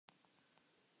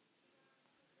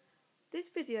This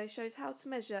video shows how to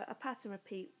measure a pattern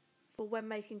repeat for when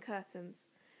making curtains.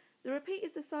 The repeat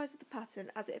is the size of the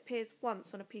pattern as it appears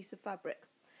once on a piece of fabric.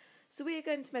 So we are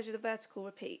going to measure the vertical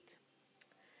repeat.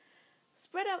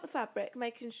 Spread out the fabric,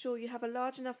 making sure you have a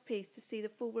large enough piece to see the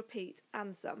full repeat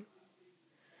and some.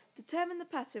 Determine the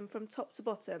pattern from top to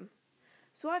bottom.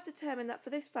 So I've determined that for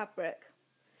this fabric,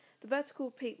 the vertical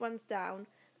repeat runs down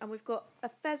and we've got a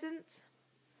pheasant,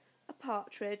 a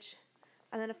partridge,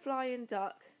 and then a flying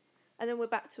duck, and then we're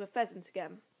back to a pheasant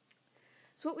again.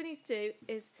 So what we need to do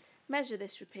is measure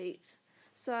this repeat.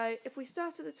 So if we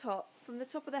start at the top, from the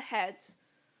top of the head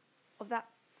of that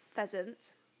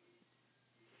pheasant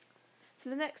to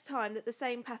the next time that the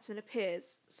same pattern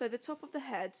appears, so the top of the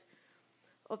head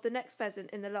of the next pheasant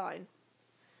in the line,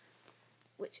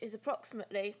 which is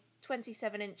approximately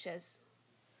 27 inches.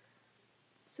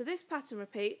 So this pattern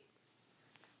repeat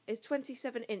is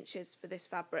 27 inches for this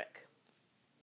fabric.